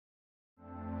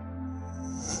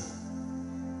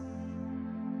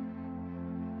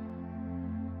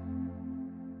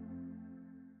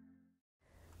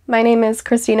My name is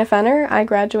Cristina Fenner. I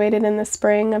graduated in the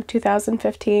spring of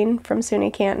 2015 from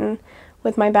SUNY Canton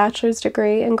with my bachelor's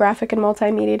degree in graphic and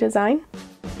multimedia design.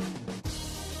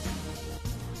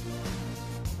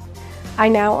 I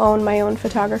now own my own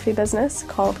photography business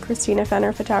called Cristina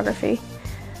Fenner Photography.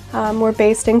 We're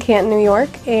based in Canton, New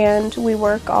York, and we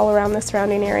work all around the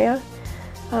surrounding area.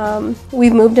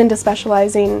 We've moved into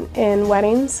specializing in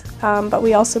weddings, but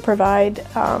we also provide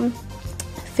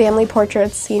family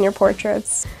portraits, senior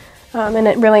portraits,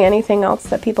 and really anything else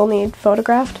that people need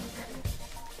photographed.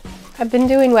 I've been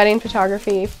doing wedding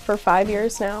photography for 5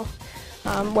 years now.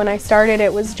 When I started,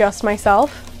 it was just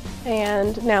myself,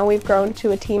 and now we've grown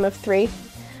to a team of 3.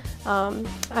 I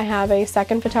have a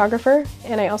second photographer,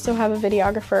 and I also have a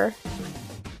videographer.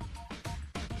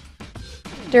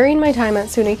 During my time at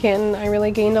SUNY Canton, I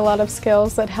really gained a lot of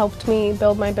skills that helped me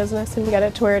build my business and get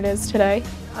it to where it is today.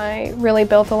 I really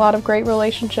built a lot of great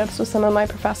relationships with some of my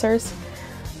professors.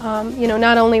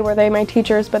 Not only were they my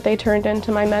teachers, but they turned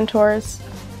into my mentors.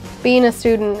 Being a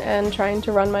student and trying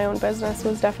to run my own business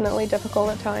was definitely difficult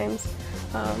at times.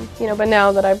 But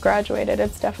now that I've graduated,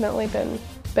 it's definitely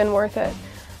been worth it.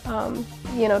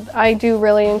 I do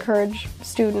really encourage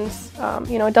students,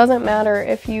 it doesn't matter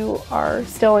if you are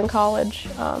still in college,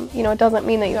 it doesn't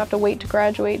mean that you have to wait to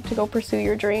graduate to go pursue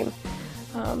your dream.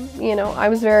 I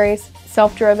was very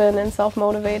self-driven and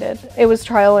self-motivated. It was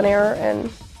trial and error,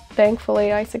 and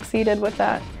thankfully I succeeded with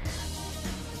that.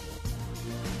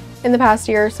 In the past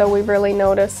year or so, we've really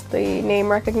noticed the name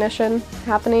recognition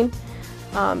happening.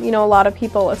 A lot of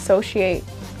people associate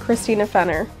Cristina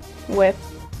Fenner with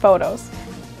photos.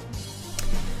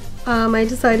 I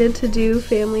decided to do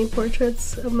family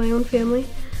portraits of my own family.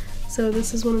 So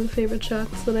this is one of the favorite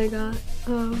shots that I got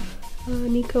of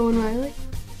Nico and Riley.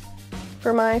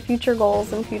 For my future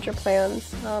goals and future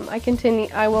plans,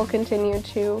 I will continue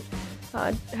to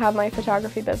have my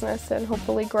photography business and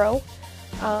hopefully grow.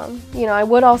 I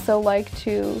would also like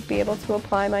to be able to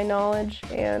apply my knowledge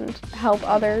and help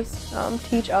others,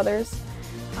 teach others,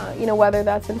 whether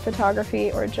that's in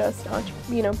photography or just,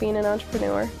 being an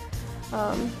entrepreneur.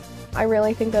 I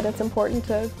really think that it's important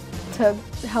to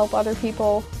help other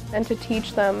people and to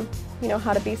teach them,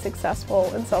 how to be successful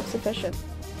and self-sufficient.